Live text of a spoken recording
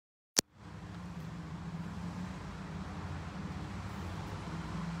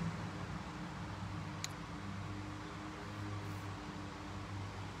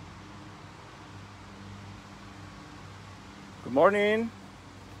Good morning.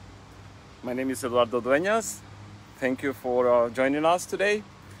 My name is Eduardo Dueñas. Thank you for joining us today.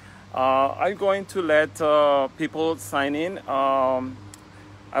 I'm going to let people sign in.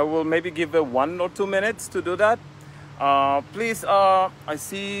 I will maybe give 1 or 2 minutes to do that. Please, I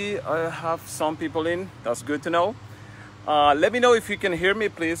see I have some people in. That's good to know. Let me know if you can hear me,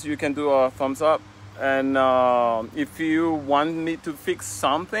 please. You can do a thumbs up. And if you want me to fix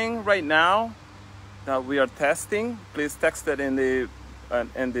something right now that we are testing, please text it in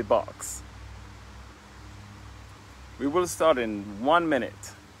the box. We will start in 1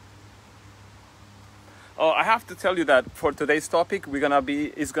 minute. Oh, I have to tell you that for today's topic,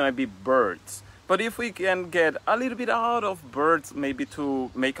 it's gonna be birds. But if we can get a little bit out of birds, maybe to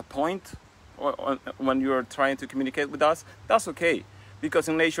make a point, or when you're trying to communicate with us, that's okay, because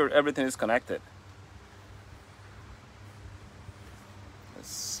in nature everything is connected.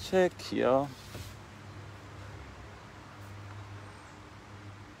 Let's check here.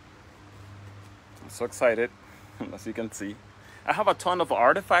 I'm so excited, as you can see. I have a ton of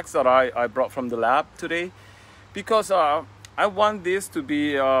artifacts that I brought from the lab today, because I want this to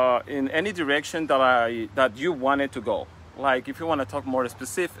be in any direction that you want it to go. Like if you want to talk more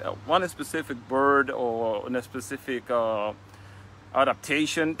specific, one specific bird or a specific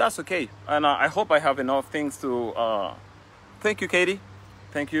adaptation, that's okay. And I hope I have enough things to. Thank you, Katie.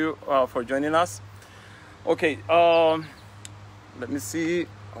 Thank you for joining us. Okay, let me see.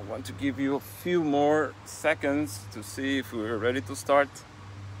 I want to give you a few more seconds to see if we're ready to start.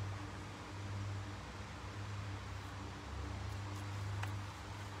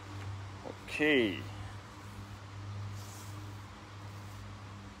 Okay.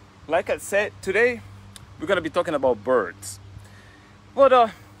 Like I said, today we're going to be talking about birds.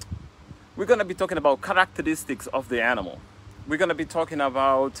 But we're going to be talking about characteristics of the animal. We're going to be talking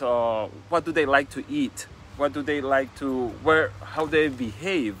about what do they like to eat, what do they like to, how they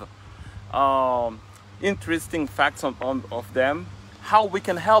behave, interesting facts of them, how we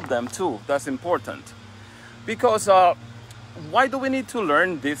can help them too. That's important, because why do we need to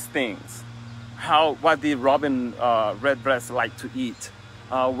learn these things? What the robin redbreasts like to eat,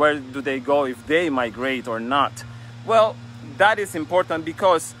 where do they go, if they migrate or not? Well, that is important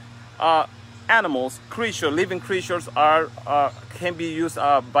because animals, living creatures can be used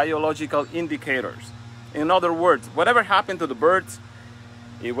as biological indicators. In other words, whatever happened to the birds,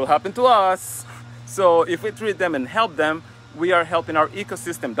 it will happen to us. So if we treat them and help them, we are helping our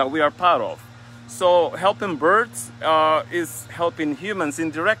ecosystem that we are part of. So helping birds is helping humans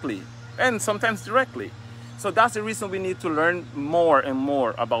indirectly and sometimes directly. So that's the reason we need to learn more and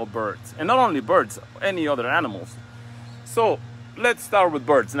more about birds. And not only birds, any other animals. So let's start with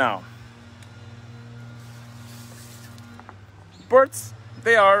birds now. Birds,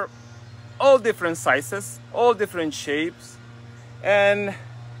 they are all different sizes, all different shapes, and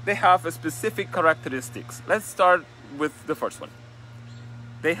they have specific characteristics. Let's start with the first one.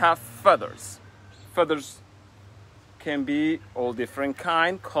 They have feathers. Feathers can be all different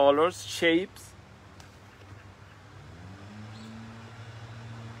kinds, colors, shapes.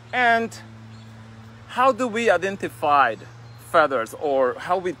 And how do we identify feathers, or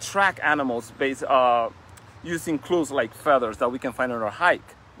how we track animals based using clues like feathers that we can find on our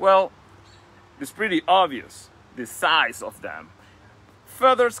hike? Well, it's pretty obvious, the size of them.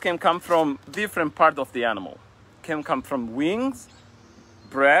 Feathers can come from different parts of the animal. Can come from wings,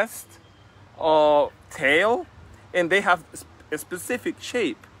 breast, or tail, and they have a specific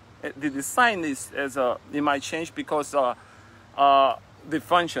shape. The design it might change because the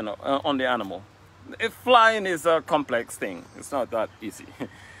function on the animal. Flying is a complex thing. It's not that easy.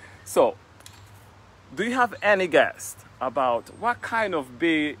 So, do you have any guess about what kind of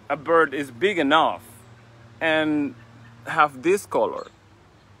a bird is big enough and have this color?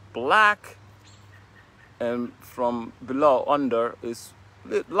 Black, and from below under is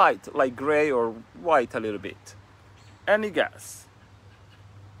light, like gray or white a little bit. Any guess?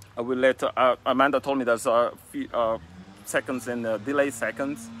 I will let Amanda told me there's a few seconds and delay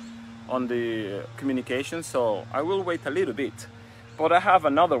seconds on the communication, so I will wait a little bit. But I have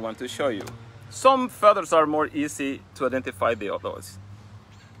another one to show you. Some feathers are more easy to identify than others.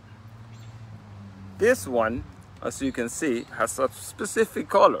 This one, as you can see, has a specific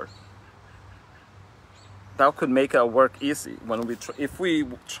color. That could make our work easy if we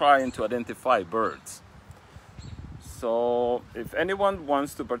try to identify birds. So if anyone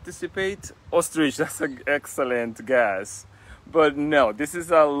wants to participate, ostrich, that's an excellent guess. But no, this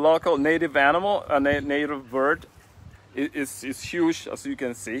is a local native animal, a native bird. It's huge, as you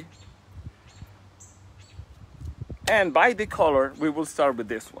can see. And by the color, we will start with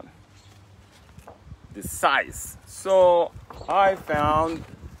this one. the size. So I found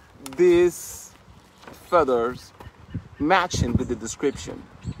these feathers matching with the description.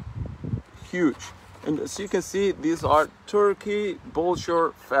 Huge. And as you can see, these are turkey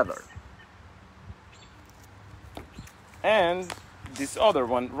vulture feather. And this other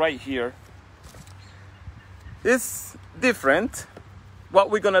one right here is different. What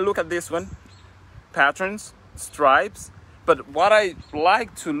we're gonna look at this one, patterns, stripes, but what I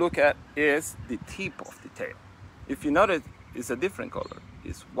like to look at is the tip of the tail. If you notice, it's a different color,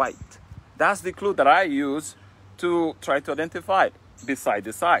 it's white. That's the clue that I use to try to identify it beside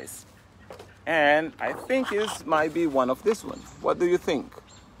the size. And I think this might be one of this one. What do you think?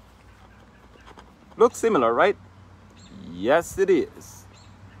 Looks similar, right? Yes, it is.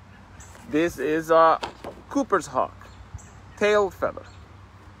 This is a Cooper's hawk, tail feather.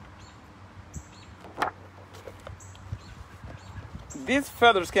 These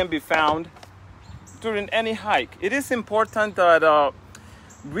feathers can be found during any hike. It is important that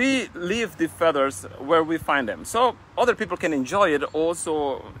we leave the feathers where we find them, so other people can enjoy it.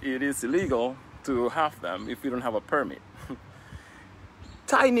 Also, it is illegal to have them if you don't have a permit.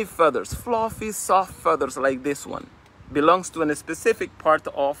 Tiny feathers, fluffy, soft feathers like this one, belongs to a specific part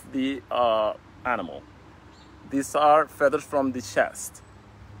of the animal. These are feathers from the chest.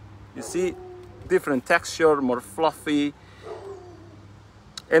 You see, different texture, more fluffy,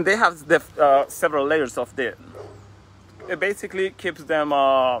 and they have several layers of this. It basically keeps them,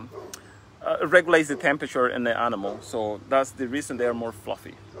 regulates the temperature in the animal, so that's the reason they are more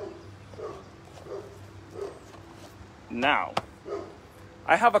fluffy. Now,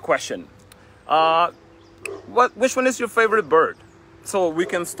 I have a question. Which one is your favorite bird? So we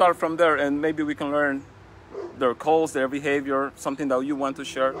can start from there and maybe we can learn their calls, their behavior, something that you want to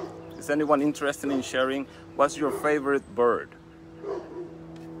share. Is anyone interested in sharing what's your favorite bird?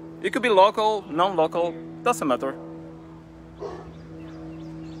 It could be local, non-local, doesn't matter.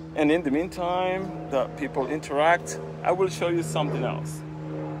 And in the meantime that people interact, I will show you something else.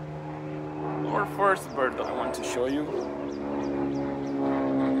 Our first bird that I want to show you.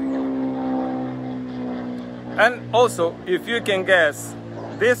 And also, if you can guess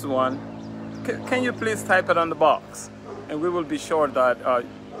this one, can you please type it on the box? And we will be sure that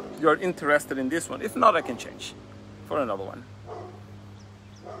you're interested in this one. If not, I can change for another one.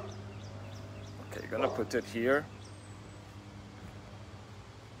 Okay, gonna put it here.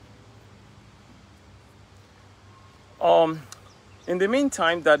 In the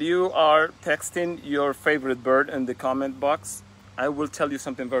meantime that you are texting your favorite bird in the comment box, I will tell you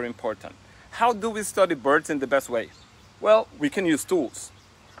something very important. How do we study birds in the best way? Well, we can use tools.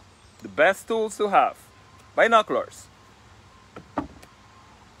 The best tools to have: binoculars,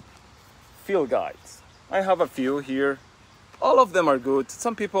 field guides. I have a few here. All of them are good.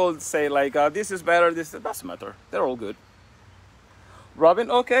 Some people say like, this is better, this doesn't matter. They're all good.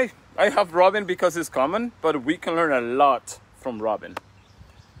 Robin, okay. I have Robin because it's common, but we can learn a lot from Robin.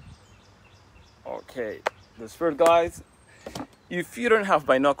 Okay, this first, guys. If you don't have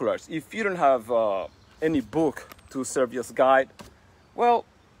binoculars, if you don't have any book to serve as guide, well,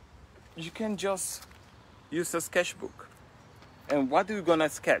 you can just use a sketchbook. And what are you gonna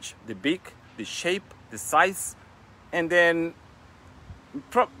sketch? The beak, the shape, the size, and then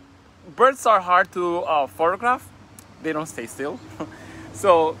birds are hard to photograph. They don't stay still.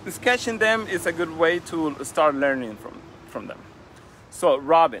 So sketching them is a good way to start learning from them. So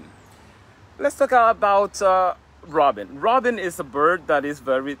Robin, let's talk about Robin. Robin is a bird that is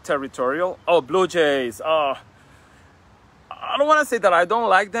very territorial. Oh, blue jays. I don't want to say that I don't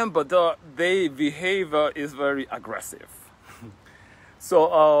like them, but they behave is very aggressive.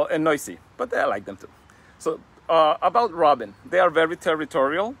 So and noisy, but I like them too. So about Robin, they are very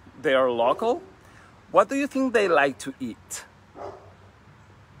territorial. They are local. What do you think they like to eat?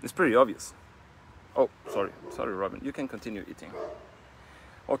 It's pretty obvious. Oh, sorry, Robin. You can continue eating.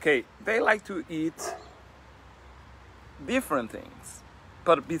 Okay, they like to eat different things.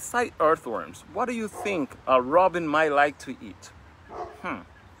 But beside earthworms, what do you think a robin might like to eat?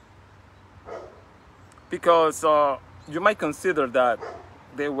 Because you might consider that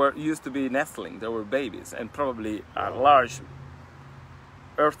they were used to be nestling, they were babies, and probably a large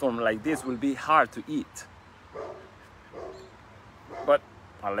earthworm like this will be hard to eat. But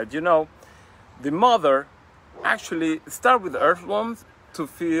I'll let you know, the mother actually starts with earthworms to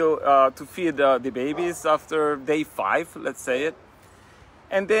feed the babies after day 5, let's say it.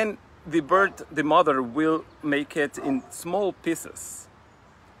 And then the mother will make it in small pieces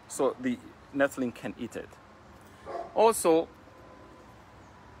so the nestling can eat it. Also,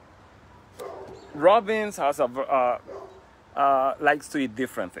 robins likes to eat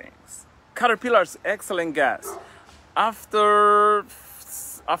different things. Caterpillars, excellent guess. After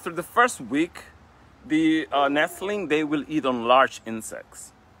the first week, the nestling, they will eat on large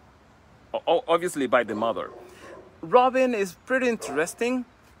insects, obviously by the mother. Robin is pretty interesting.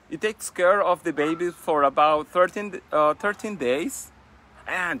 It takes care of the baby for about 13 days.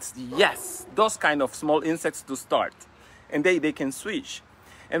 And yes, those kind of small insects to start. And they can switch.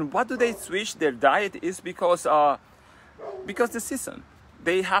 And what do they switch their diet is because the season.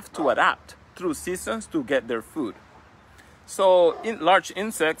 They have to adapt through seasons to get their food. So in large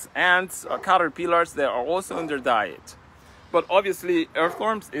insects, ants, caterpillars, they are also in their diet. But obviously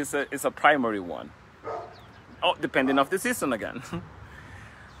earthworms is a primary one. Depending on the season again.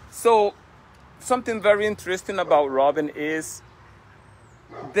 So something very interesting about robin is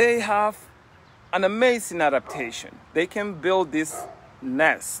they have an amazing adaptation. They can build these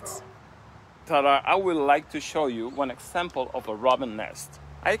nests that I would like to show you one example of a robin nest.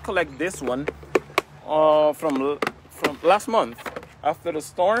 I collect this one from last month. After the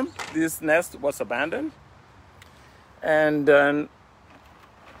storm, this nest was abandoned, and then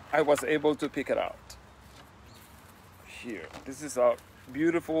I was able to pick it out. Here, this is a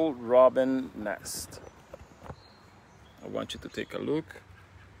beautiful robin nest. I want you to take a look.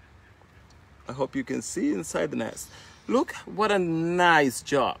 I hope you can see inside the nest. Look what a nice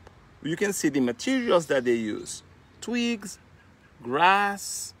job. You can see the materials that they use. Twigs,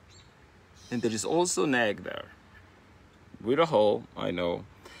 grass, and there is also an egg there. With a hole, I know.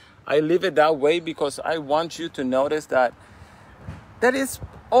 I leave it that way because I want you to notice that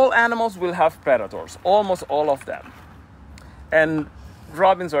all animals will have predators, almost all of them. And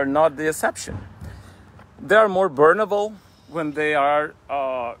robins are not the exception. They are more vulnerable when they are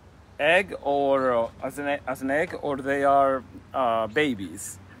egg or as an egg, or they are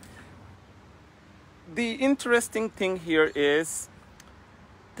babies. The interesting thing here is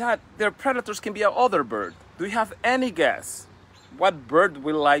that their predators can be another bird. Do you have any guess what bird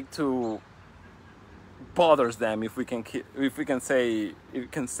will like to bothers them, if we can say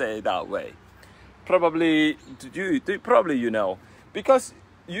it that way? Probably you know, because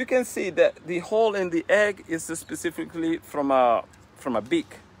you can see that the hole in the egg is specifically from a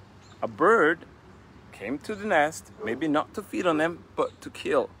beak. A bird came to the nest, maybe not to feed on them, but to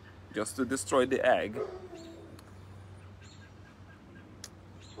kill, just to destroy the egg.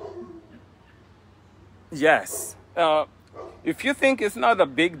 Yes. If you think it's not a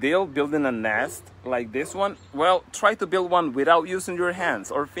big deal building a nest like this one, well, try to build one without using your hands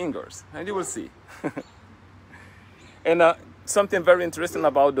or fingers, and you will see. And something very interesting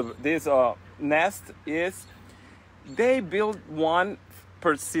about this nest is they build one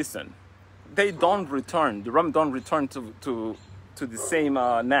per season. They don't return. The robin don't return to the same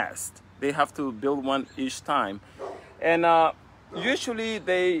nest. They have to build one each time, and usually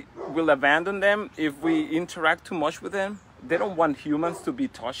they will abandon them if we interact too much with them. They don't want humans to be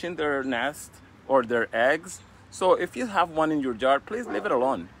touching their nest or their eggs. So if you have one in your yard, please leave it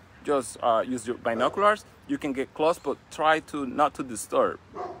alone. Just use your binoculars. You can get close, but try not to disturb.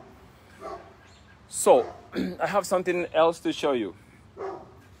 So I have something else to show you.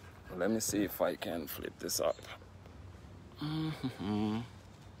 Let me see if I can flip this up.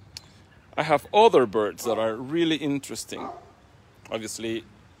 I have other birds that are really interesting. Obviously,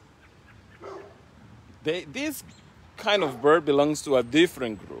 this kind of bird belongs to a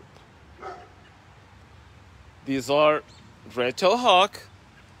different group. These are red-tailed hawk,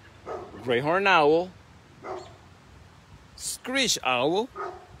 greyhorn owl, screech owl,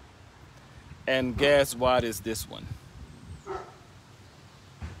 and guess what is this one?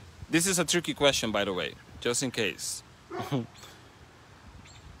 This is a tricky question, by the way, just in case.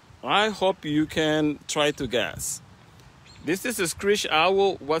 I hope you can try to guess. This is a screech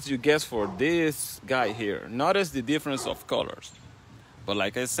owl. What's your guess for this guy here? Notice the difference of colors. But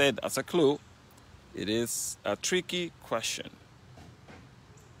like I said, as a clue, it is a tricky question.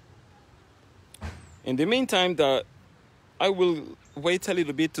 In the meantime, I will wait a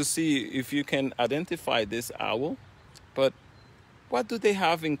little bit to see if you can identify this owl. But what do they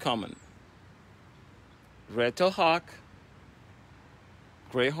have in common? Red-tailed hawk,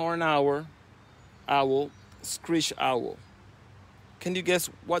 greyhorn owl, screech owl. Can you guess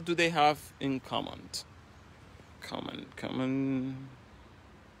what do they have in common? Common.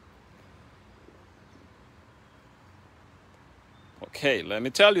 Okay, let me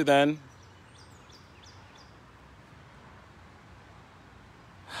tell you then.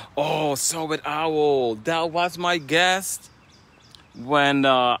 Oh, saw-whet owl. That was my guess when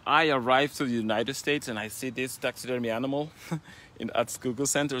I arrived to the United States and I see this taxidermy animal at Schuylkill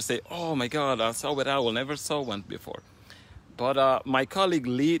Center. Say, oh my God, a saw-whet owl. Never saw one before. But my colleague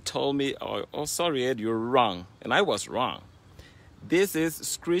Lee told me, oh, sorry, Ed, you're wrong. And I was wrong. This is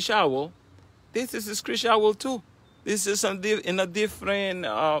screech owl. This is a screech owl too. This is in a different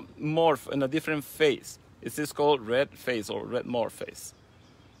morph, in a different face. This is called red face or red morph face.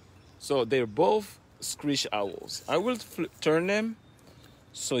 So they're both screech owls. I will turn them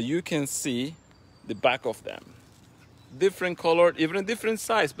so you can see the back of them. Different color, even different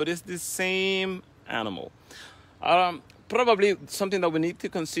size, but it's the same animal. Probably something that we need to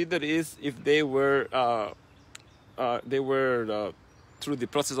consider is if they were through the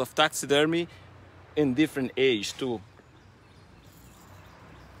process of taxidermy in different age too.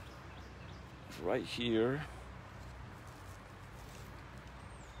 Right here.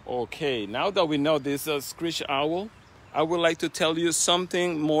 Okay, now that we know this screech owl, I would like to tell you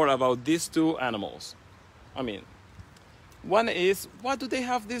something more about these two animals. I mean, one is, why do they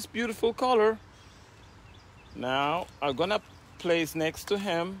have this beautiful color? Now, I'm gonna place next to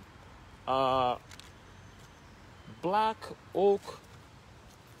him black oak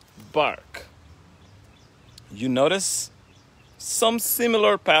bark. You notice some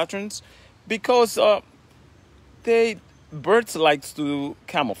similar patterns because birds like to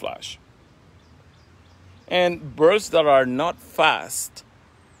camouflage. And birds that are not fast,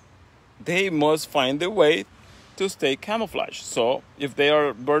 they must find a way to stay camouflaged. So if they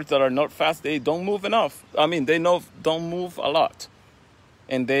are birds that are not fast, they don't move enough. I mean, they don't move a lot.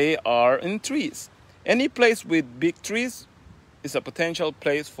 And they are in trees. Any place with big trees is a potential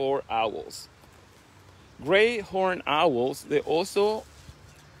place for owls. Gray horned owls, they also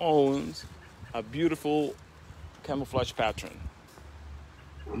own a beautiful camouflage pattern.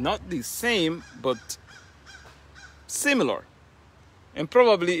 Not the same, but similar. And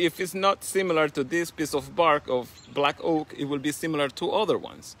probably if it's not similar to this piece of bark of black oak, it will be similar to other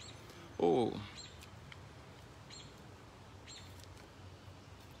ones. Oh.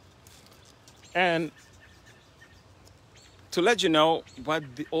 And to let you know what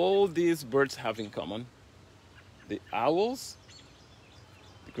all these birds have in common, the owls,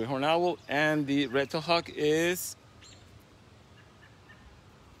 the great-horned owl and the red-tailed hawk is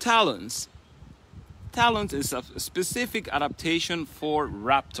talons. Talons is a specific adaptation for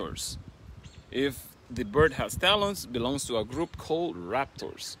raptors. If the bird has talons, it belongs to a group called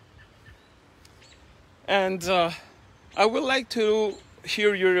raptors. And I would like to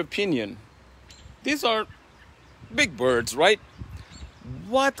hear your opinion. These are big birds, right?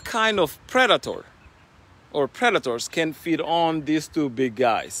 What kind of predator or predators can feed on these two big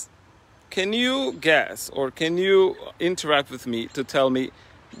guys? Can you guess or can you interact with me to tell me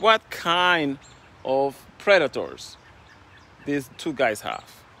what kind of predators these two guys have?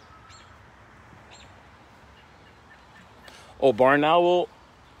 Oh, barn owl.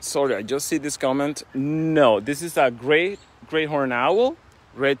 Sorry, I just see this comment. No, this is a great horned owl,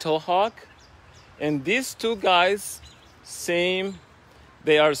 red-tailed hawk. And these two guys, same,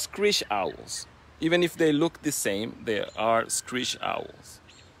 they are screech owls. Even if they look the same, they are screech owls.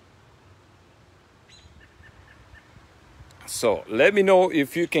 So let me know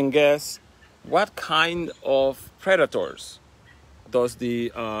if you can guess what kind of predators does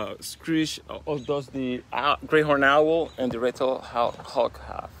the screech, or does the great horned owl and the red-tailed hawk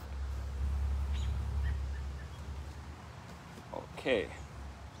have? Okay.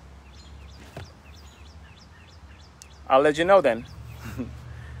 I'll let you know then.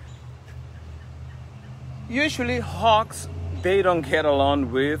 Usually hawks, they don't get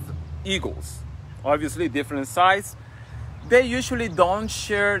along with eagles. Obviously different size. They usually don't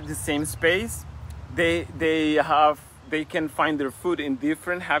share the same space. They can find their food in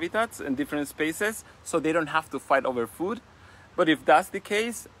different habitats and different spaces, so they don't have to fight over food. But if that's the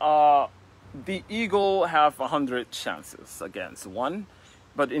case, the eagle have 100 chances against one.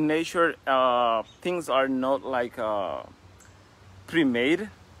 But in nature, things are not like pre-made.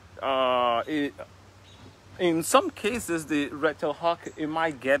 In some cases, the red-tailed hawk, it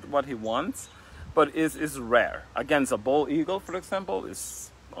might get what he wants, but it's rare. Against a bald eagle, for example,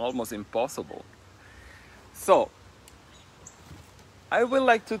 it's almost impossible. So, I would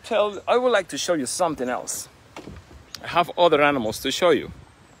like to show you something else. I have other animals to show you,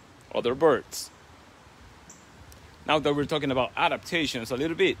 other birds. Now that we're talking about adaptations a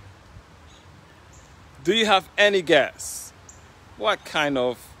little bit, do you have any guess? What kind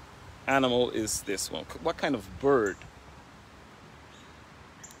of animal is this one? What kind of bird?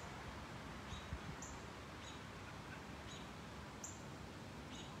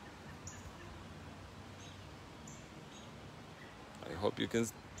 I hope you can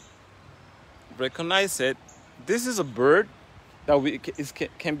recognize it. This is a bird that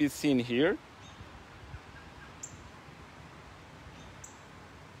can be seen here.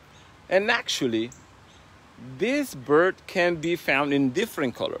 And actually, this bird can be found in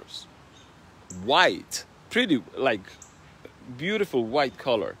different colors. White, pretty, like beautiful white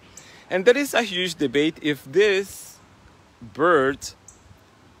color. And there is a huge debate if this bird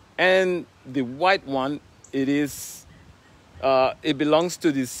and the white one, it belongs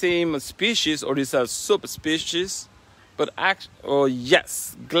to the same species or is a subspecies. But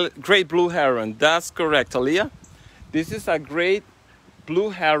yes, great blue heron. That's correct, Aaliyah. This is a great blue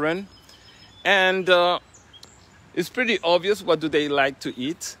heron, and it's pretty obvious what do they like to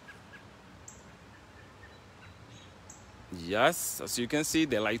eat. Yes, as you can see,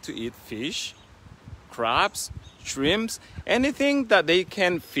 they like to eat fish, crabs, shrimps, anything that they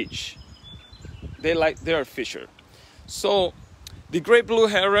can fish. They're a fisher. So the great blue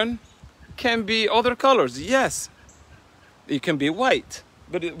heron can be other colors. Yes, it can be white,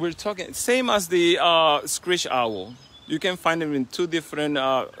 but we're talking same as the screech owl. You can find them in two different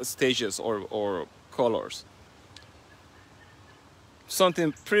stages or colors.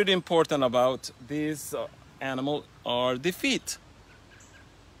 Something pretty important about this animal are the feet.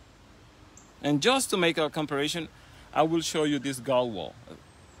 And just to make a comparison, I will show you this gull,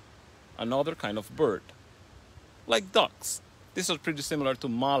 another kind of bird, like ducks. These are pretty similar to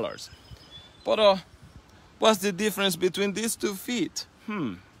mallards. But what's the difference between these two feet?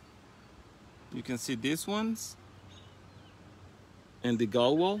 You can see these ones in the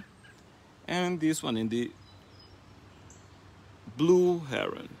gull, and this one in the blue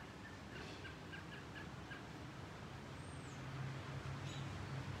heron.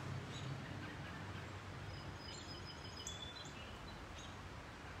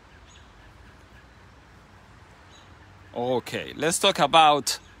 Okay, let's talk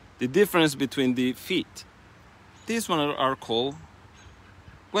about the difference between the feet. These ones are called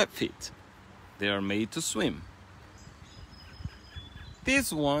web feet. They are made to swim.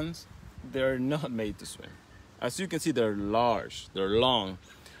 These ones, they're not made to swim. As you can see, they're large, they're long.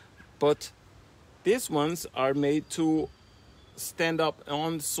 But these ones are made to stand up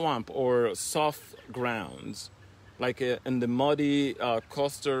on swamp or soft grounds, like in the muddy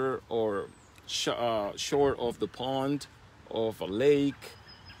coastal or shore of the pond, of a lake,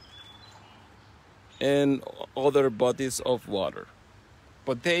 and other bodies of water.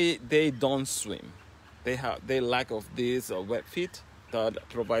 But they don't swim. They lack of these web feet that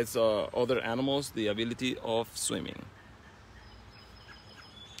provides other animals the ability of swimming.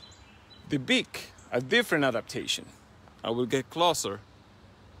 The beak, a different adaptation. I will get closer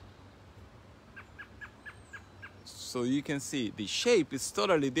so you can see the shape is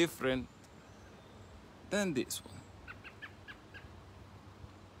totally different than this one.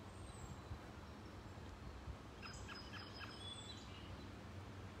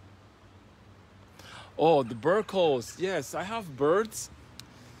 Oh, the bird calls. Yes, I have birds.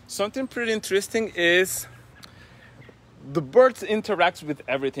 Something pretty interesting is the birds interact with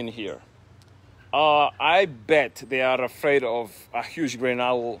everything here. I bet they are afraid of a huge gray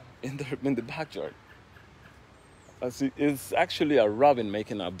owl in the backyard. It's actually a robin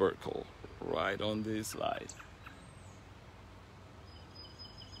making a bird call right on this slide.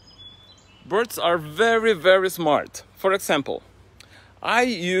 Birds are very, very smart. For example, I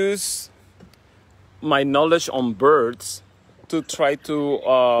use my knowledge on birds to try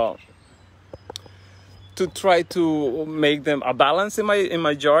to make them a balance in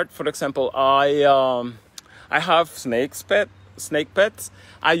my yard. For example, I have snake pets.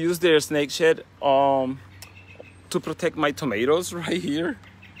 I use their snake shed to protect my tomatoes right here,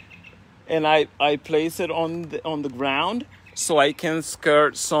 and I place it on the ground so I can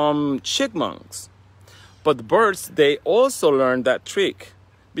scare some chipmunks. But birds, they also learn that trick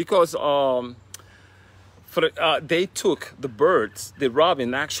because they took the birds. The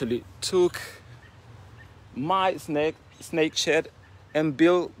robin actually took my snake shed and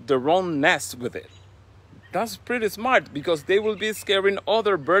built their own nest with it. That's pretty smart because they will be scaring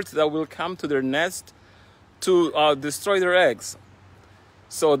other birds that will come to their nest to destroy their eggs.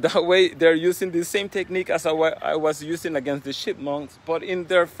 So that way they're using the same technique as I was using against the chipmunks, but in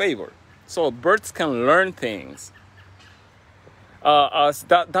their favor. So birds can learn things.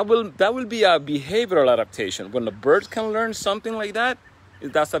 That will be a behavioral adaptation. When a bird can learn something like that,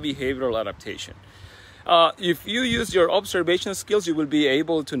 that's a behavioral adaptation. If you use your observation skills, you will be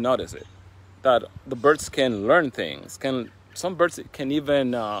able to notice it. That the birds can learn things. Some birds can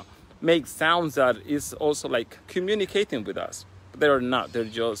even make sounds that is also like communicating with us. But they're not. They're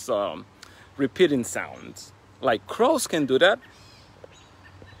just repeating sounds. Like crows can do that.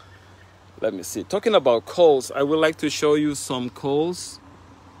 Let me see. Talking about calls, I would like to show you some calls.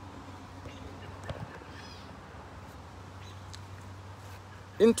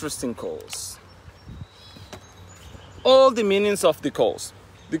 interesting calls. All the meanings of the calls.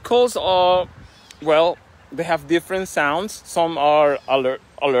 The calls are, well, they have different sounds. Some are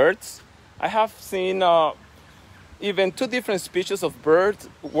alerts. I have seen even two different species of birds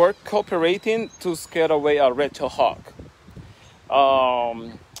work cooperating to scare away a red-tailed hawk.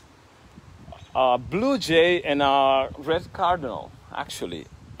 A blue jay and a red cardinal, actually,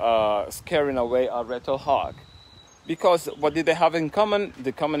 scaring away a red-tailed hawk. Because what did they have in common?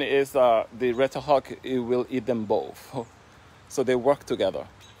 The common is the red-tailed hawk, it will eat them both. So they work together.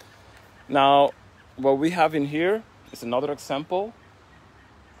 Now, what we have in here is another example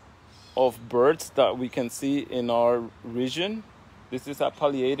of birds that we can see in our region. This is a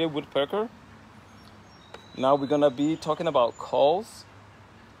pileated woodpecker. Now we're gonna be talking about calls.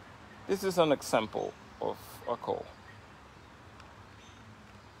 This is an example of a call.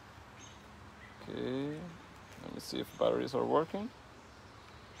 Okay, let me see if batteries are working.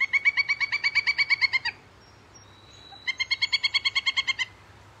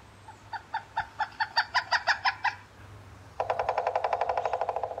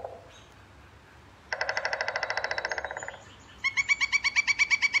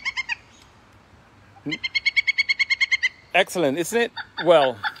 Excellent, isn't it?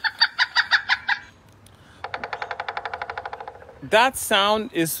 Well, that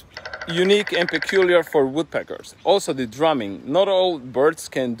sound is unique and peculiar for woodpeckers. Also, the drumming. Not all birds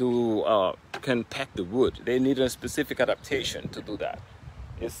can peck the wood. They need a specific adaptation to do that.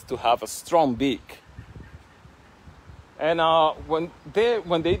 It's to have a strong beak. And when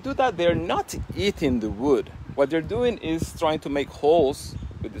they do that, they're not eating the wood. What they're doing is trying to make holes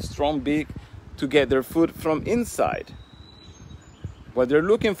with the strong beak to get their food from inside. What they're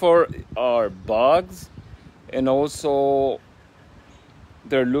looking for are bugs, and also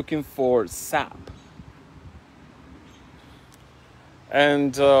they're looking for sap.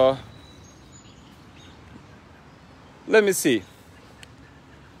 And let me see.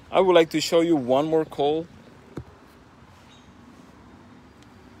 I would like to show you one more call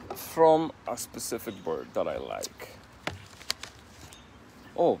from a specific bird that I like.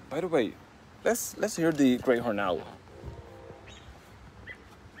 Oh, by the way, let's hear the great horned owl.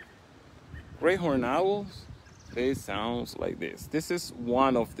 Great horned owls, they sound like this. This is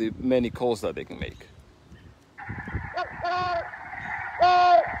one of the many calls that they can make.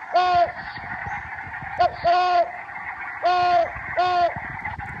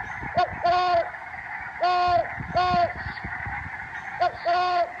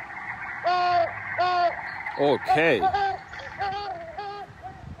 Okay.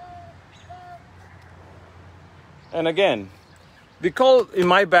 And again, the call, it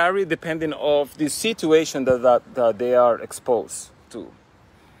might vary depending on the situation that they are exposed to.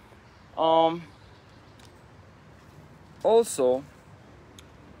 Also,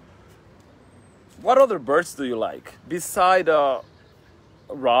 what other birds do you like? Beside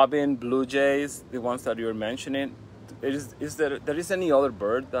robin, blue jays, the ones that you're mentioning, is there any other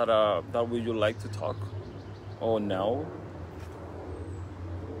bird that would you like to talk? Oh no?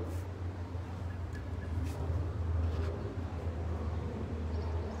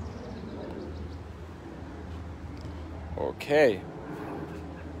 Okay.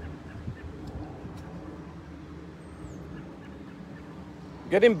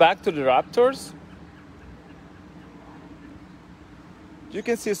 Getting back to the raptors, you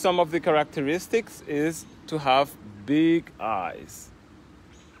can see some of the characteristics is to have big eyes.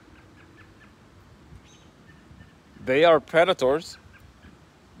 They are predators.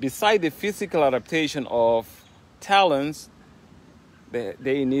 Beside the physical adaptation of talons,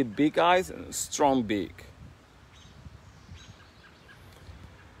 they need big eyes and strong beak.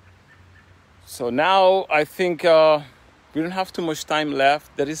 So now I think we don't have too much time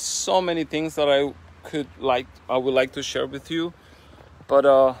left. There is so many things that I would like to share with you,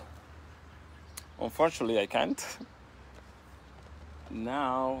 but unfortunately I can't.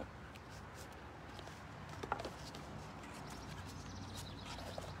 Now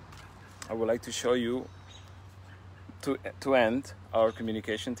I would like to show you, to end our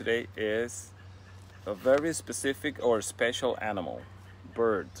communication today, is a very specific or special animal,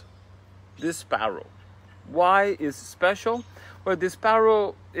 bird. This sparrow. Why is it special? Well, this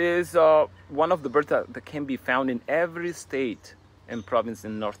sparrow is one of the birds that can be found in every state and province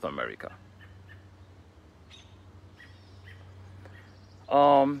in North America.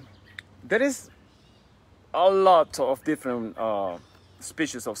 There is a lot of different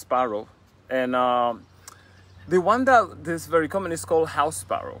species of sparrow, and the one that is very common is called house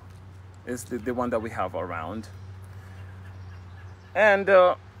sparrow. It's the one that we have around. And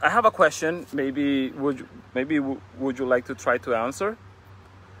I have a question. Maybe would you like to try to answer?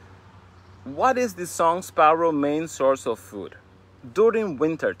 What is the song sparrow main source of food during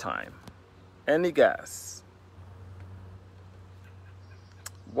winter time? Any guess?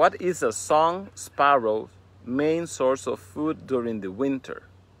 What is a song sparrow's main source of food during the winter?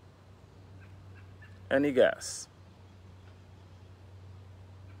 Any guess?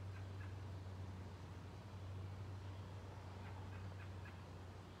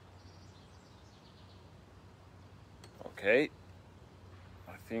 Okay,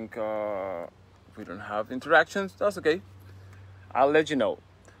 I think we don't have interactions. That's okay. I'll let you know.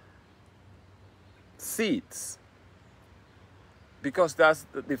 Seeds, because that's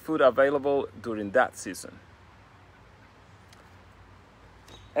the food available during that season.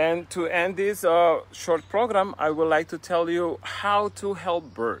 And to end this short program, I would like to tell you how to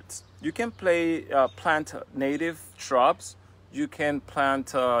help birds. You can plant native shrubs. You can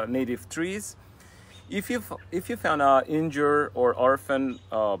plant native trees. If you found an injured or orphan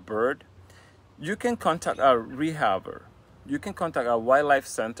bird, you can contact a rehabber. You can contact a wildlife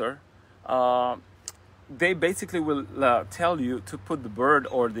center. They basically will tell you to put the bird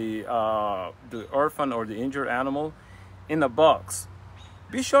or the orphan or the injured animal in a box.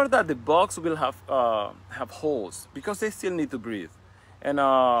 Be sure that the box will have holes because they still need to breathe, and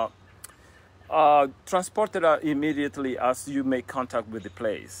transport it immediately as you make contact with the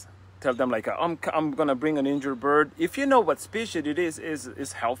place. Tell them like, I'm gonna bring an injured bird. If you know what species it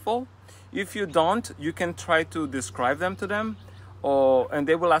is helpful. If you don't, you can try to describe them to them, and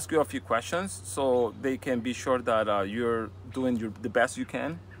they will ask you a few questions so they can be sure that you're doing the best you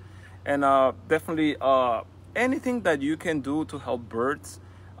can. And definitely anything that you can do to help birds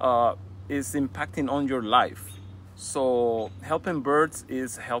is impacting on your life. So helping birds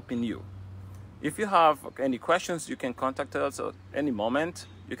is helping you. If you have any questions, you can contact us at any moment.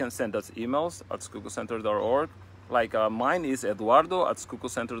 You can send us emails at schuylkillcenter.org. Like mine is Eduardo at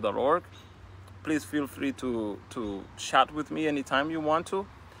schuylkillcenter.org. Please feel free to chat with me anytime you want to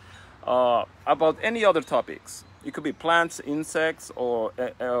about any other topics. It could be plants, insects, or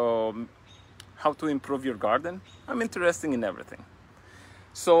how to improve your garden. I'm interested in everything.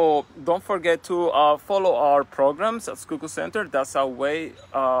 So don't forget to follow our programs at Schuylkill Center. That's our way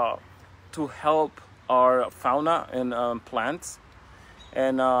to help our fauna and plants.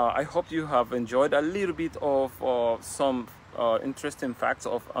 And I hope you have enjoyed a little bit of some interesting facts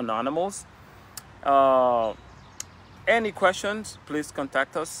on animals. Any questions, please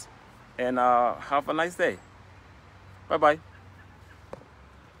contact us, and have a nice day. Bye-bye.